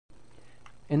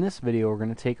In this video, we're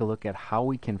going to take a look at how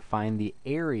we can find the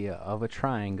area of a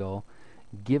triangle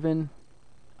given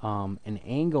an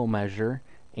angle measure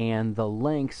and the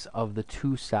lengths of the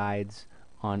two sides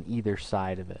on either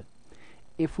side of it.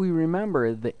 If we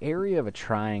remember the area of a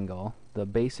triangle, the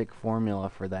basic formula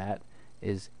for that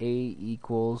is A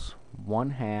equals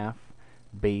 1/2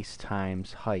 base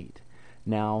times height.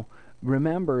 Now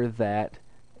remember that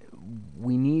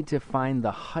we need to find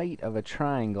the height of a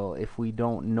triangle if we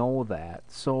don't know that.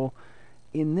 So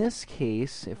in this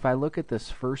case, if I look at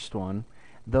this first one,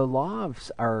 the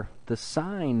the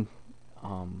sine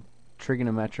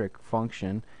trigonometric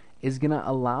function is going to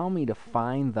allow me to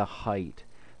find the height.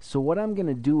 So what I'm going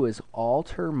to do is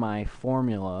alter my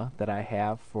formula that I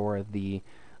have for the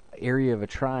area of a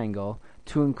triangle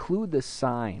to include the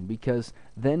sine, because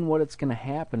then what it's going to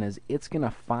happen is it's going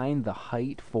to find the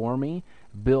height for me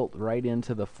built right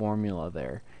into the formula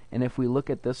there. And if we look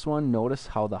at this one, notice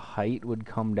how the height would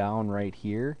come down right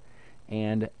here,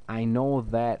 and I know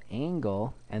that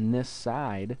angle and this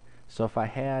side. So if I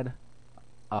had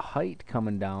a height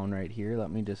coming down right here,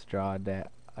 let me just draw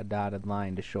a dotted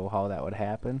line to show how that would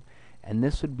happen, and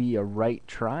this would be a right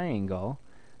triangle,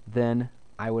 then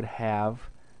I would have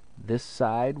this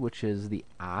side, which is the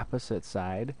opposite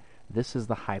side. This is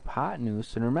the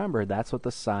hypotenuse, and remember, that's what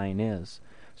the sine is.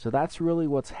 So that's really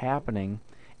what's happening,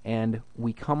 and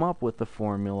we come up with the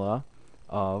formula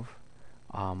of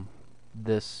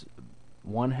this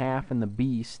 1/2 and the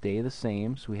b stay the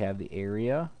same, so we have the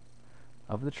area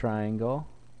of the triangle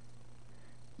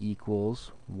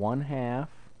equals 1/2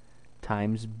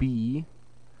 times b,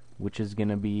 which is going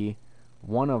to be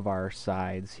one of our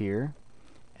sides here,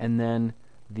 and then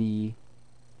the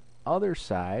other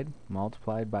side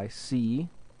multiplied by c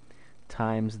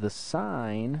times the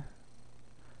sine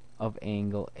of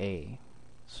angle A.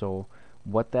 So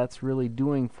what that's really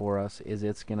doing for us is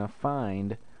it's going to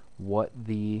find what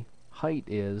the height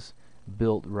is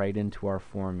built right into our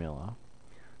formula.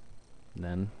 And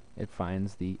then it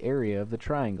finds the area of the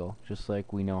triangle, just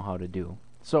like we know how to do.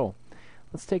 So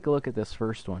let's take a look at this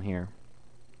first one here.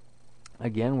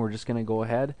 Again, we're just going to go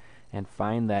ahead and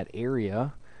find that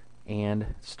area,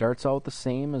 and starts out the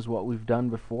same as what we've done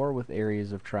before with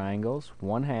areas of triangles,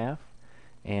 1/2,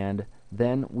 and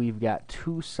then we've got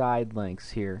two side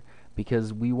lengths here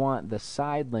because we want the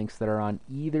side lengths that are on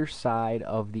either side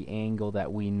of the angle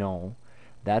that we know.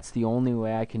 That's the only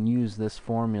way I can use this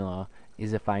formula,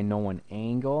 is if I know an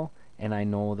angle and I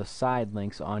know the side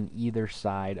lengths on either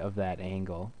side of that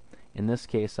angle. In this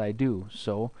case I do.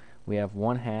 So we have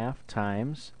 1/2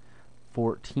 times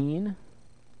 14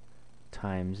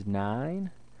 times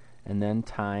 9, and then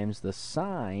times the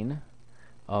sine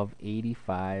of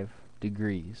 85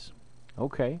 degrees.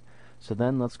 Okay, so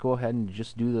then let's go ahead and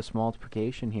just do this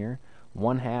multiplication here.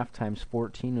 1/2 times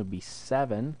 14 would be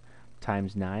 7,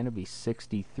 times 9 would be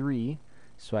 63.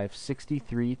 So I have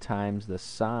 63 times the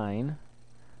sine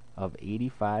of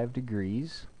 85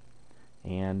 degrees,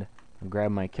 and I'll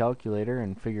grab my calculator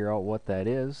and figure out what that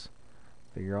is.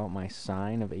 Figure out my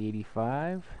sine of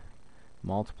 85,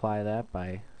 multiply that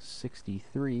by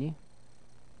 63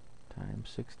 times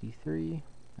 63,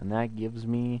 and that gives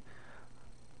me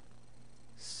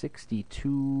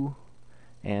 62,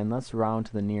 and let's round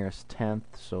to the nearest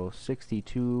tenth, so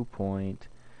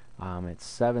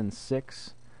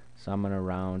 62.76, so I'm going to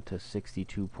round to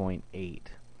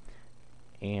 62.8.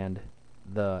 And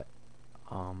the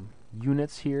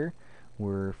units here,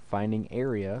 we're finding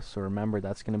area, so remember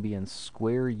that's going to be in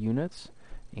square units,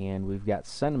 and we've got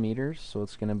centimeters, so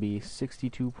it's going to be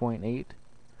 62.8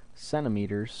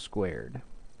 centimeters squared.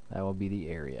 That will be the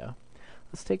area.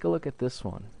 Let's take a look at this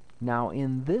one. Now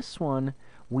in this one,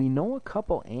 we know a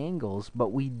couple angles,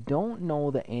 but we don't know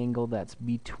the angle that's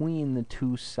between the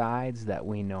two sides that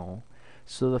we know.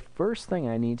 So the first thing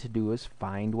I need to do is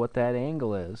find what that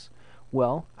angle is.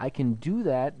 Well, I can do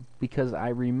that because I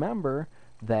remember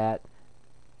that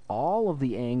all of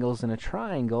the angles in a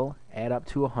triangle add up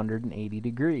to 180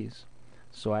 degrees.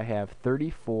 So I have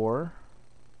 34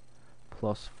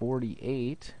 plus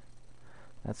 48.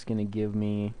 That's going to give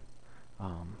me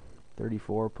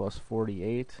 34 plus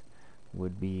 48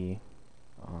 would be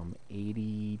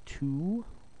 82.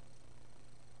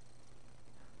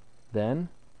 Then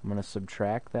I'm going to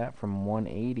subtract that from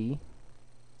 180.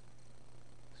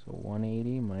 So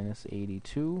 180 minus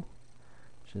 82,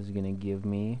 which is going to give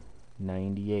me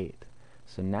 98.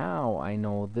 So now I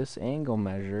know this angle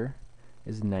measure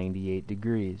is 98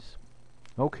 degrees.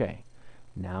 Okay,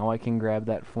 now I can grab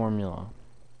that formula.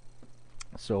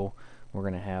 So we're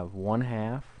going to have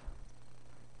 1/2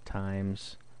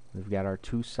 times, we've got our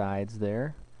two sides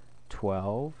there,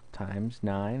 12 times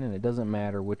 9, and it doesn't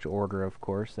matter which order, of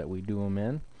course, that we do them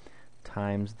in,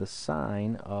 times the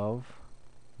sine of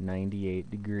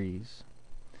 98 degrees.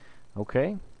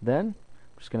 Okay, then I'm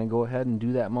just going to go ahead and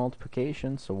do that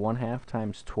multiplication. So 1/2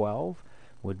 times 12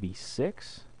 would be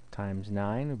 6, times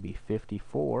 9 would be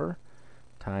 54,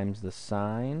 times the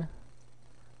sine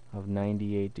of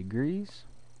 98 degrees.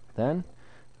 Then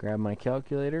grab my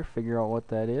calculator, figure out what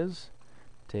that is.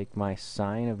 Take my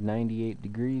sine of 98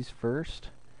 degrees first,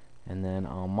 and then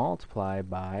I'll multiply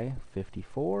by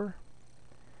 54,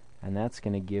 and that's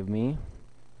going to give me,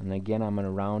 and again I'm going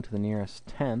to round to the nearest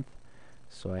tenth,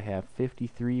 so I have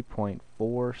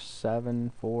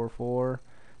 53.4744,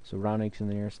 so rounding to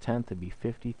the nearest tenth would be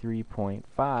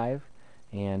 53.5,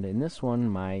 and in this one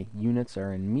my units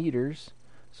are in meters,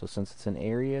 so since it's an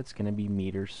area it's going to be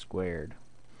meters squared.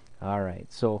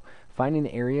 Alright, so finding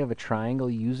the area of a triangle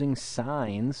using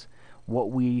sines,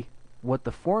 what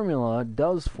the formula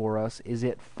does for us is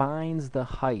it finds the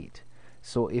height.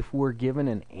 So if we're given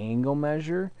an angle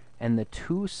measure and the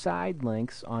two side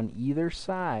lengths on either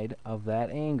side of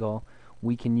that angle,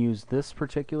 we can use this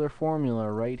particular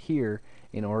formula right here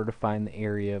in order to find the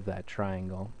area of that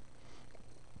triangle.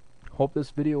 Hope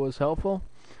this video was helpful.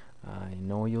 I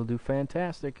know you'll do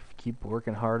fantastic if you keep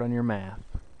working hard on your math.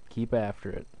 Keep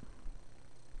after it.